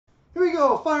we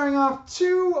go. Firing off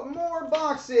 2 more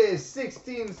boxes.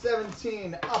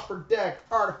 16-17 Upper Deck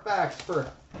Artifacts for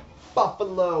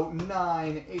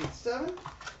Buffalo987.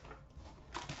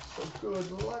 So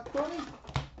good luck, buddy.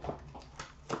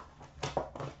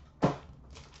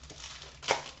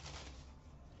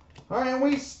 All right, and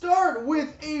we start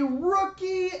with a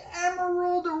rookie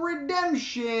Emerald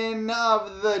Redemption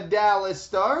of the Dallas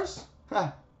Stars.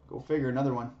 Go figure,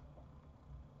 another one.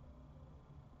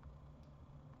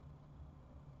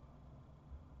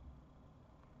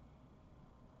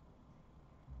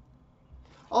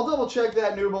 I'll double check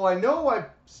that Newble. I know I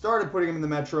started putting him in the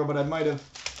Metro, but I might have,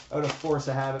 out of force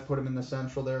of habit, put him in the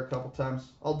Central there a couple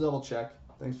times. I'll double check.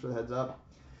 Thanks for the heads up.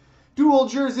 Dual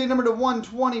jersey number to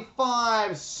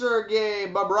 125,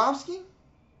 Sergei Bobrovsky.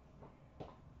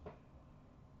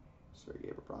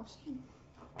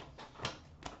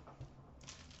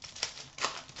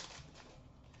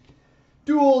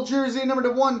 Dual jersey number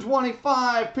to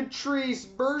 125, Patrice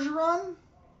Bergeron.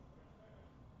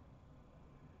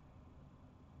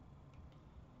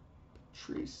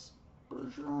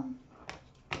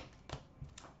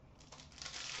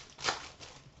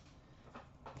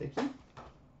 Thank you.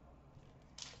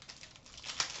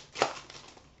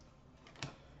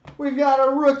 We've got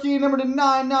a rookie number to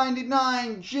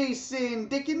 999, Jason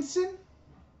Dickinson.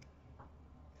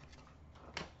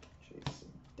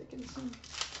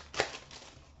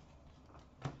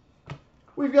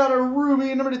 We've got a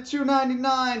ruby number to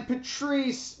 299,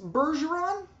 Patrice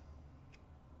Bergeron.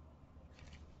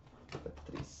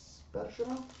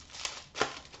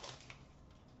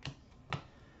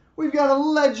 We've got a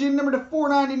legend number to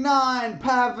 499,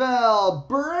 Pavel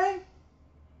Bure.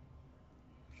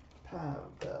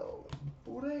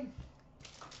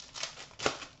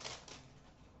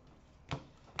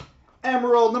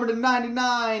 Emerald number to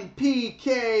 99,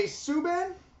 PK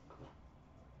Subban.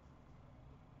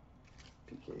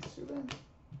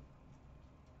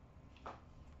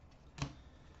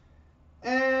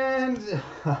 And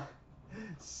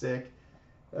sick.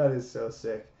 That is so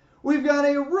sick. We've got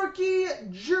a rookie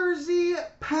jersey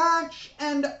patch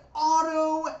and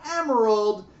auto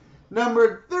emerald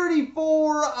number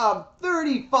 34 of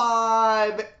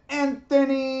 35,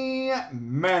 Anthony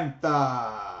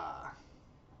Mantha.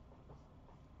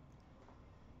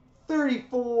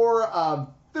 34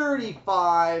 of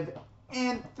 35,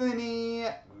 Anthony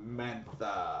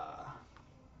Mantha.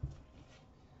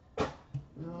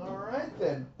 All right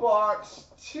then, box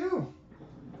 2.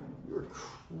 You're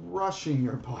crushing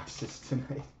your boxes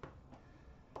tonight.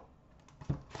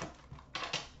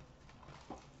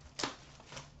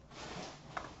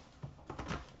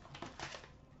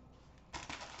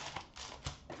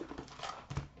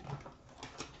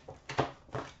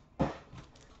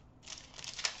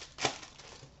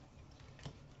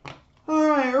 All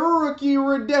right, rookie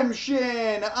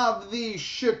redemption of the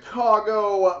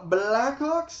Chicago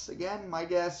Blackhawks. Again, my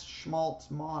guess, Schmaltz,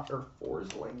 Mott, or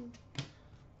Forsling.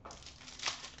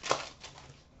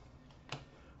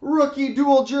 Rookie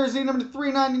dual jersey number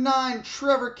 399,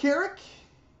 Trevor Carrick.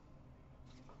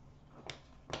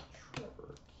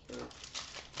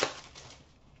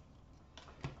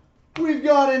 We've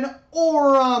got an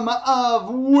Aurum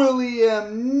of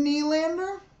William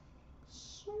Nylander.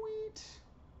 Sweet.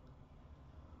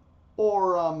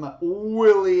 Aurum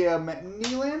William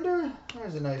Nylander.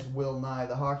 There's a nice Will Nye,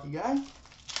 the hockey guy.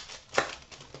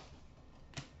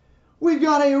 We've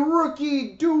got a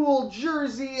rookie dual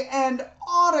jersey and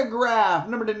autograph,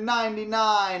 number to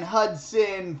 99,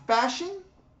 Hudson Fasching.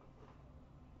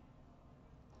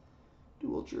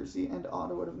 Dual jersey and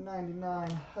auto out of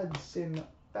 99, Hudson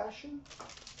Fasching.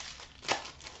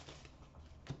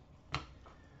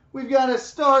 We've got a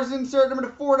Stars insert, number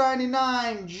to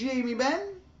 499, Jamie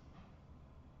Benn.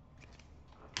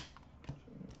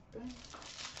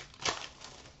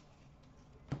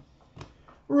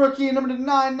 Rookie number to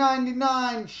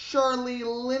 999, Charlie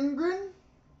Lindgren.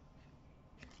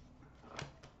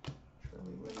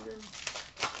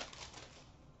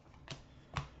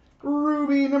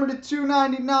 Ruby number to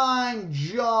 299,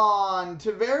 John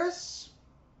Tavares.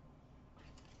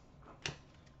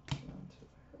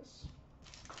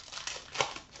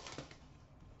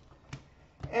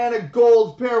 And a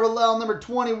gold parallel number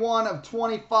 21 of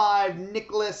 25,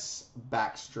 Nicholas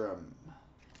Backstrom.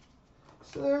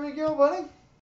 So there we go, buddy.